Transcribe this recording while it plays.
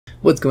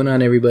What's going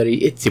on,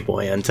 everybody? It's your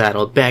boy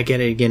Untitled, back at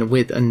it again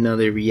with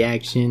another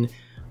reaction.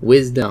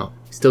 Wisdom,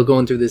 still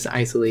going through this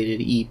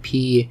isolated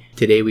EP.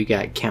 Today we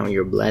got Count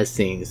Your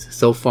Blessings.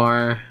 So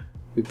far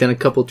we've done a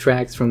couple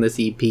tracks from this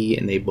EP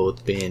and they've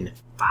both been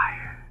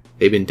fire.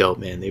 They've been dope,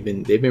 man. They've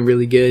been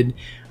really good.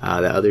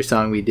 The other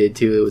song we did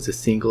too, it was a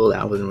single.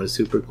 That one was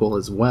super cool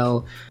as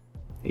well.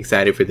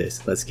 Excited for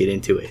this. Let's get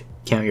into it.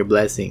 Count Your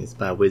Blessings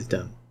by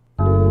Wysdom.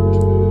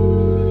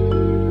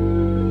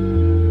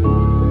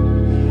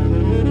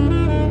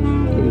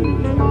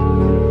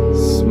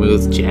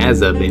 Smooth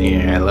jazz up in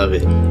here. I love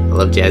it. I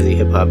love jazzy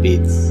hip hop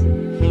beats.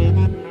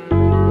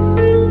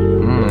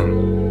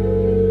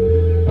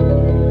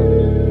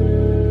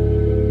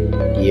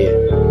 Yeah.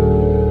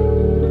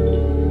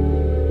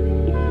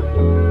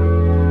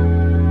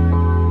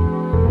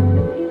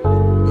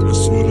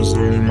 That's what it's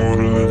only more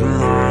to live in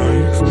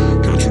life.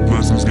 Count your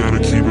blessings, gotta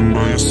keep them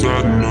by your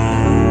side.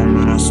 No,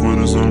 man, I swear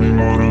there's only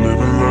more to live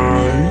in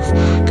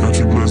life. Count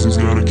your blessings,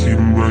 gotta keep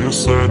them by your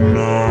side.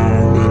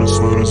 No, man, I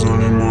swear there's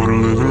only more to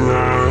live in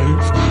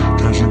life.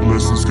 Count your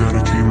blessings, gotta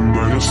keep them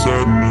by your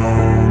side.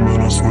 No,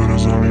 man, I swear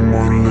there's only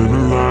more to live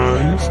in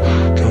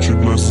life. Count your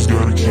blessings,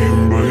 gotta keep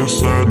them by your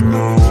side.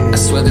 No, I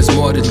swear there's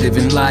more to live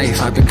in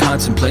life. I've been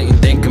contemplating,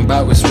 thinking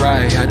about what's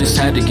right. I just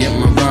had to get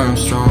my rhyme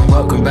strong.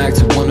 Welcome back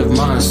to one of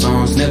my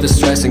songs. Never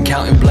stressing,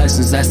 counting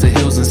blessings. That's the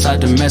hills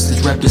inside the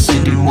message. Rep the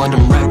city, what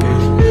I'm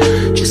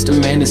rapping. Just a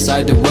man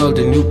inside the world,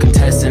 a new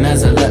contestant.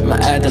 As I let my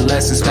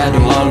adolescence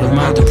battle all of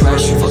my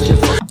depression.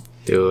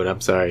 Dude,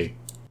 I'm sorry.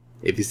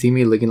 If you see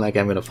me looking like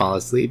I'm gonna fall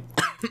asleep,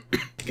 I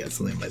got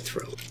something in my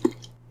throat.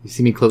 You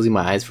see me closing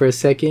my eyes for a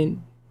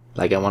second,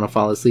 like I want to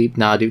fall asleep?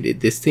 Nah, dude,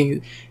 this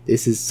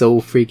is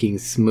so freaking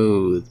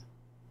smooth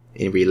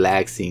and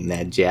relaxing.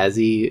 That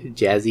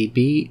jazzy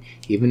beat,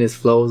 even his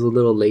flow is a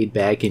little laid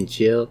back and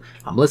chill.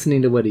 I'm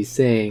listening to what he's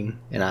saying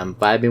and I'm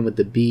vibing with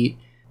the beat.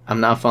 I'm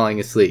not falling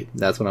asleep.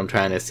 That's what I'm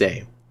trying to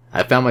say.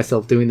 I found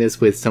myself doing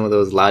this with some of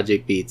those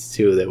Logic beats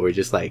too, that were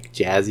just like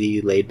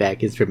jazzy, laid back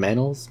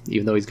instrumentals.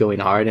 Even though he's going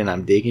hard and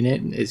I'm digging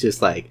it, it's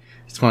just like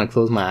I just want to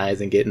close my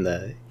eyes and get in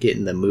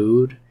the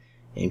mood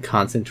and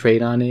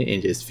concentrate on it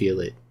and just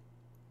feel it.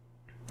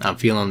 I'm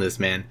feeling this,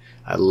 man.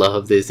 I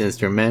love this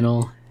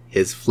instrumental.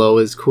 His flow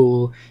is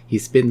cool.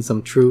 He's spitting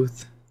some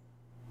truth.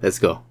 Let's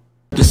go.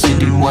 The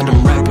city, what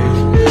I'm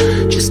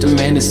rapping. Just a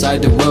man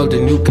inside the world,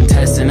 a new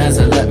contestant. As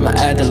I let my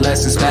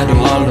adolescence battle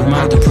all of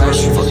my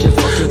depression.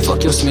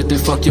 Fuck your Smith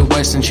and fuck your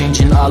Wesson.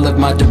 Changing all of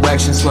my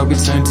directions, where we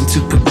turned into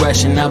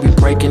progression. I'll be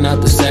breaking out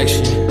the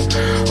section.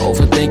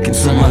 Overthinking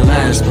till my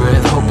last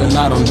breath, hoping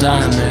I don't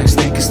die next.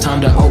 Think it's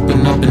time to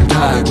open up and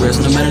digress.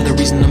 No matter the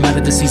reason, no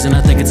matter the season,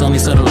 I think it's only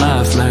subtle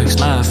life flex.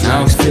 Now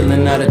I'm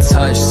feeling out of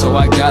touch, so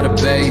I got a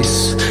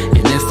base.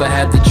 And if I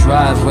had the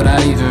drive, would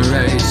I even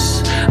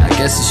race? I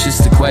guess it's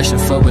just a question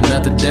for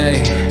another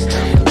day.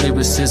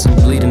 Lyricism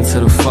bleeding to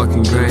the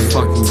fucking grave.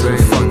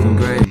 Fucking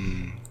grave.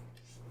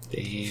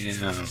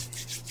 Damn.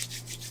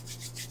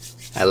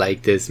 I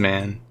like this,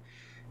 man.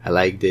 I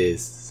like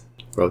this.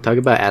 Bro, talk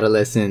about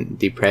adolescent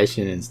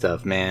depression and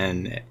stuff,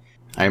 man.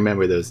 I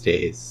remember those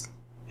days.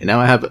 And now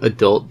I have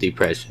adult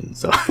depression,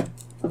 so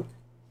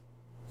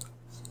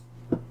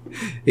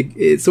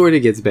it sort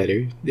of gets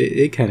better.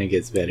 It kind of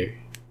gets better.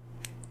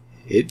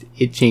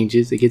 It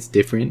changes. It gets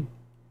different.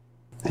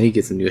 I need to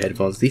get some new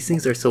headphones. These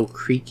things are so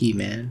creaky,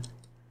 man.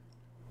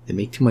 They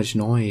make too much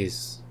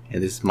noise.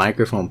 And this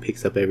microphone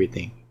picks up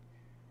everything.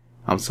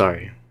 I'm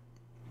sorry.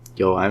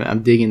 Yo,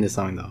 I'm digging this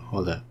song though.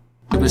 Hold up.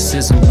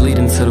 Lyricism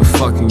bleeding to the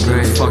fucking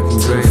grave.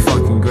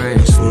 Fucking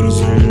grave. so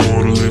there's only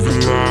more to live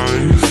in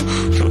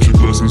life. Count your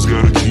blessings,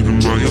 gotta keep them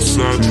by your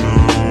side. No,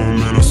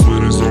 man, I swear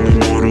there's only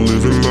more to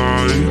live in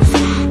life.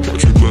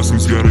 Count your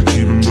blessings, gotta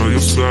keep them by your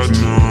side.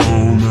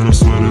 No, man, I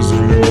swear there's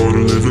only more to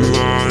live in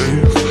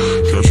life.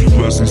 Count your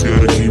blessings,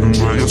 gotta keep them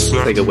by your side.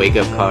 It's like a wake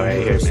up call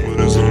right here, man.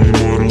 There's only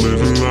more to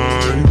live in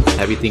life.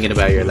 Have you thinking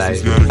about your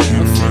life? Gotta keep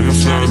them by your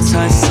Out of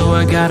side. touch, so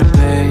I got a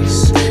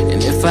base.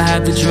 And if I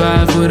had the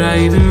drive, would I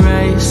even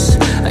race?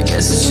 I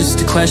guess it's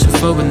just a question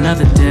for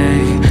another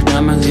day.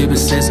 Now my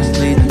lyricism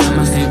bleeding, to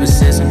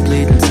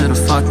the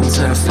fucking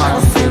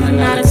I'm feeling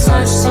out of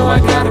touch, so I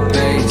got a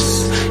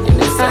base. And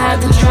if I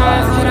had the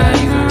drive, would I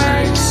even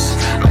race?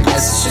 I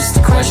guess it's just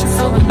a question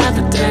for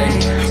another day.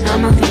 Now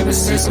my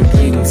lyricism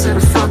bleeding to the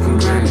fucking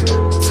grave.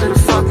 That's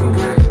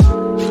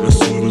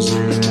what there's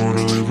only more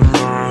to live in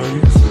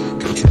life.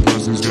 Count your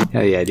blessings, gotta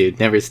Hell yeah, dude.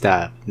 Never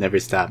stop. Never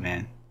stop,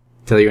 man.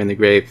 Till you're in the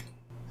grave.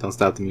 Don't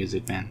stop the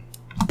music, man.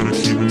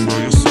 keep them by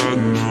your side.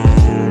 No,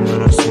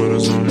 man, I swear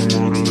there's only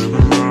more to live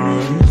in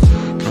life.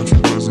 Count your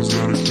blessings,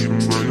 gotta keep them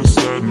by your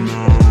side. No,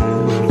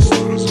 man, I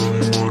swear there's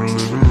only more to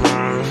live in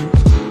life.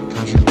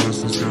 Count your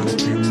blessings, gotta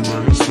keep them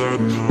by your side.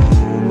 No,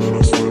 man, I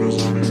swear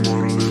there's only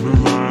more to live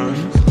in life.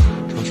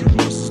 Count your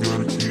blessings,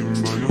 gotta keep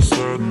them by your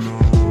side. No.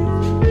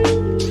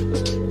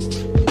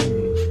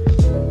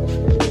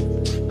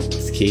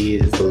 It's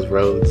keys, those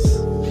roads.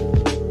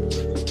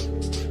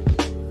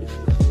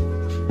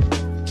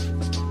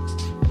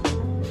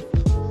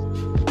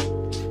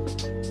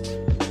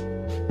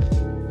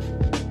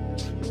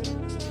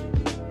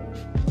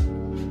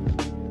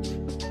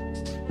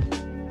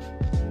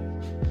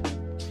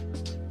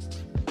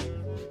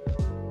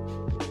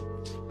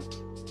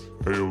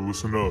 Hey yo,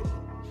 listen up.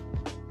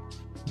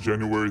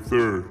 January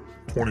 3rd,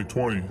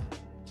 2020.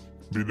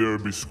 Be there or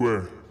be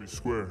square. Be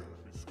square.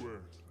 Be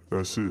square.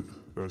 That's it.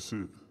 That's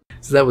it.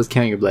 So that was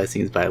Count Your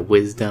Blessings by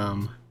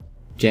Wysdom.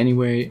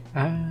 January,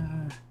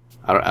 I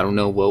don't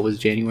know what was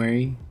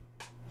January.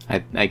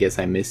 I guess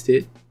I missed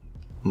it.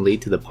 I'm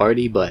late to the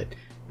party, but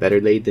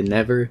better late than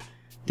never.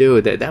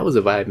 Dude, that was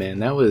a vibe, man.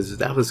 That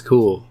was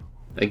cool.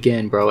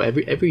 Again, bro,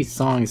 every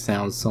song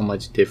sounds so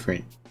much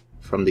different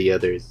from the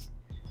others.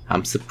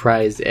 I'm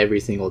surprised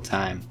every single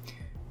time.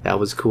 That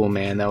was cool,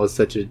 man. That was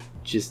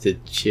just a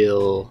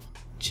chill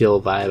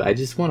vibe. I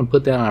just want to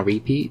put that on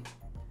repeat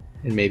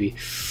and maybe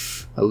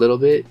a little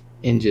bit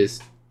and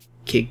just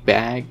kick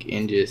back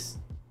and just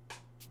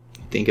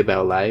think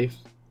about life.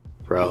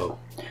 Bro,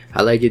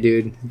 I like it,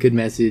 dude. Good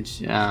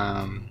message.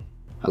 I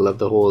love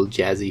the whole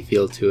jazzy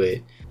feel to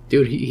it.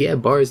 Dude, he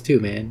had bars too,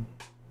 man.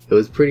 It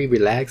was pretty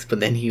relaxed,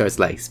 but then he was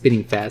like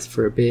spitting fast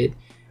for a bit,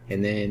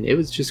 and then it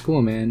was just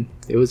cool, man.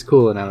 It was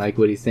cool, and I like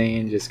what he's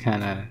saying. Just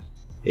kind of,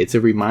 it's a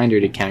reminder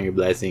to count your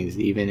blessings,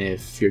 even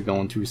if you're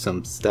going through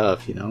some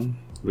stuff, you know?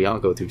 We all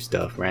go through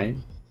stuff, right?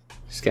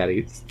 Just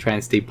gotta try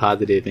and stay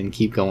positive and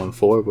keep going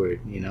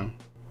forward, you know?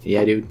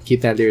 Yeah, dude,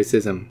 keep that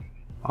lyricism.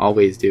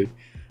 Always, dude.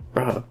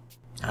 Bro,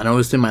 I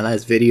noticed in my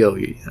last video,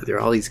 there are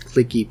all these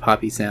clicky,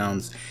 poppy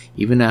sounds.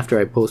 Even after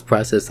I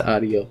post-process the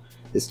audio,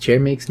 this chair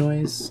makes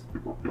noise.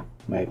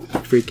 My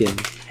freaking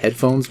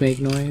headphones make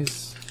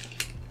noise.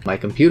 My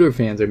computer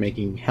fans are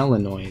making hella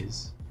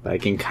noise. But I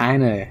can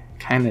kinda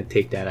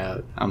take that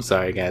out. I'm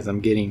sorry, guys. I'm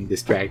getting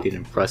distracted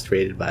and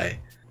frustrated by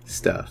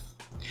stuff.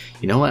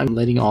 You know what? I'm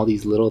letting all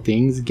these little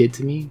things get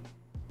to me.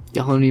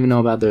 Y'all don't even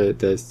know about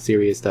the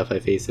serious stuff I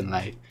face in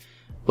life.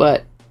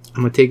 But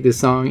I'm gonna take this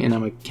song and I'm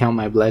gonna count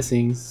my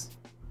blessings.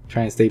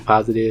 Try and stay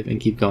positive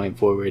and keep going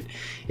forward.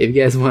 If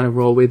you guys want to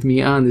roll with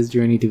me on this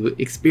journey to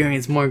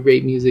experience more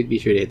great music, be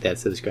sure to hit that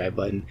subscribe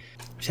button.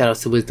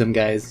 Shoutouts to Wysdom,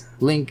 guys.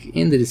 Link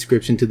in the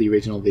description to the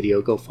original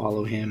video. Go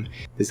follow him.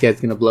 This guy's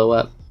gonna blow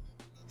up.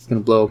 He's gonna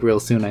blow up real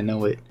soon, I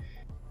know it.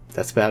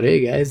 That's about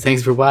it, guys.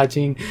 Thanks for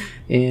watching,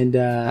 and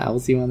I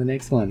will see you on the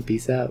next one.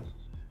 Peace out.